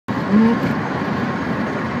I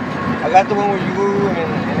got the one where you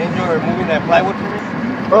and Angel are moving that plywood for me.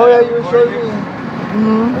 Oh yeah, you were showing me.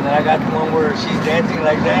 And then I got the one where she's dancing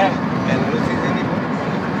like that, and Lucy's in it.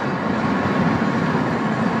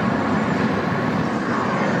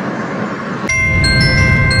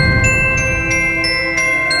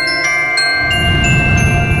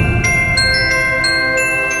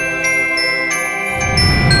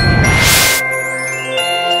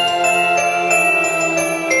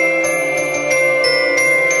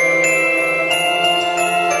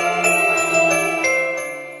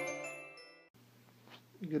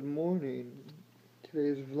 Good morning. Today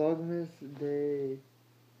is Vlogmas day.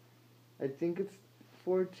 I think it's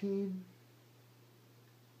 14.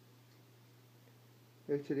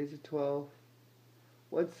 Or today's the 12th.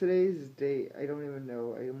 What's today's date? I don't even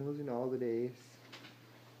know. I am losing all the days.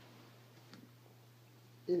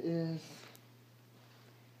 It is.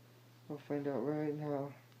 I'll find out right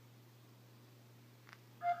now.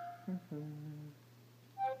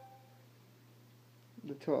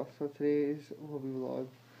 The 12th. So today's will be vlog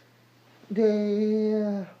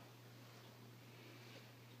day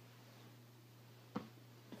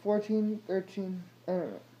 14, 13. I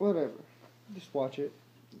don't know. Whatever. Just watch it.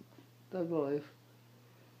 That's my life.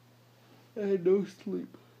 I had no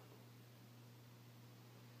sleep.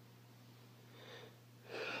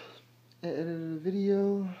 I edited a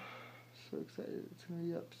video. So excited. It's going to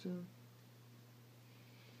be up soon.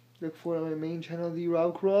 Look for it on my main channel, the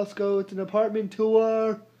Rob Carrasco. It's an apartment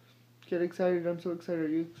tour. Get excited. I'm so excited. Are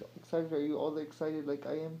you excited? Are you all excited like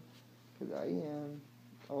I am? Because I am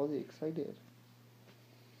all excited.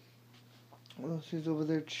 Lucy's over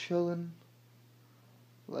there chilling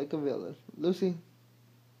like a villain. Lucy.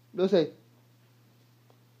 Lucy.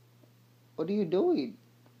 What are you doing?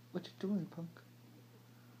 What you doing, punk?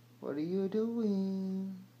 What are you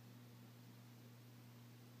doing?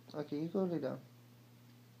 Okay, you go lay down.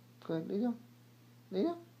 Go ahead, lay down. Lay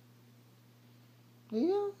down. Lay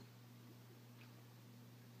down.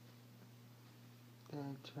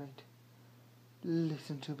 That's right.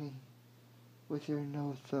 Listen to me. With your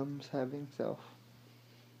no thumbs having self.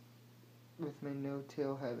 With my no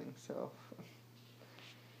tail having self.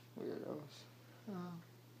 Weirdos.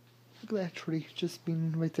 Look at that tree just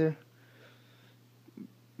being right there.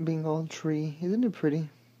 Being all tree. Isn't it pretty?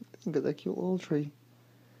 Look at that cute little tree.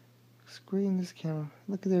 Looks great in this camera.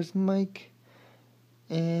 Look, there's Mike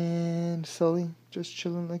and Sully just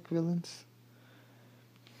chilling like villains.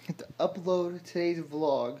 I have to upload today's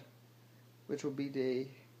vlog, which will be day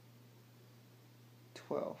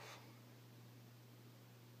 12.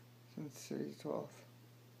 Since today's 12th.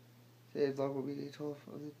 Today's vlog will be day 12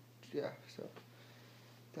 of the, yeah, so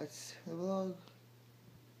that's the vlog.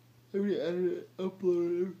 I re-edited it,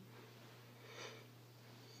 uploaded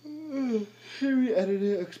it. I re-edited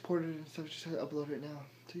it, exported it and stuff, just had to upload it now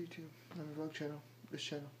to YouTube on the vlog channel, this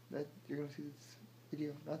channel. That you're gonna see this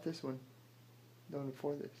video, not this one. The one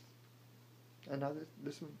before this. And not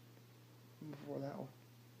this one. Before that one.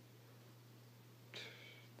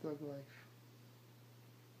 Thug life.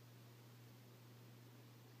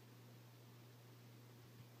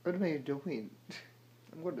 What am I doing?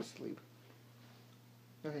 I'm going to sleep.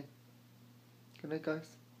 Okay. Good night,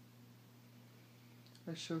 guys.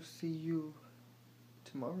 I shall see you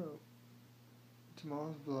tomorrow.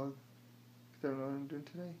 Tomorrow's vlog. Because I don't know what I'm doing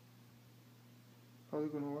today. Probably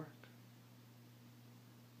going to work.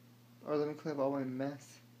 Or let me clean up all my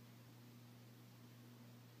mess.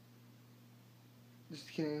 Just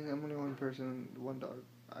kidding, I'm only one person, one dog.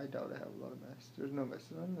 I doubt I have a lot of mess. There's no mess.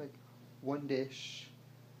 I'm like one dish,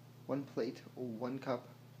 one plate, one cup.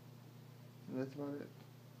 And that's about it.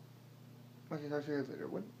 Okay, talk to you guys later.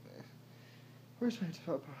 Where's my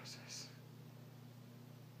thought process?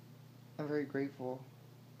 I'm very grateful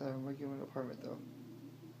that I'm working in an apartment though.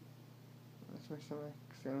 That's my stomach,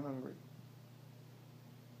 because I'm hungry.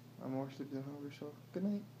 I'm more sleepy than hungry, so good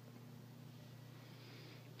night.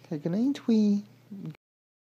 Okay, good night, Twee.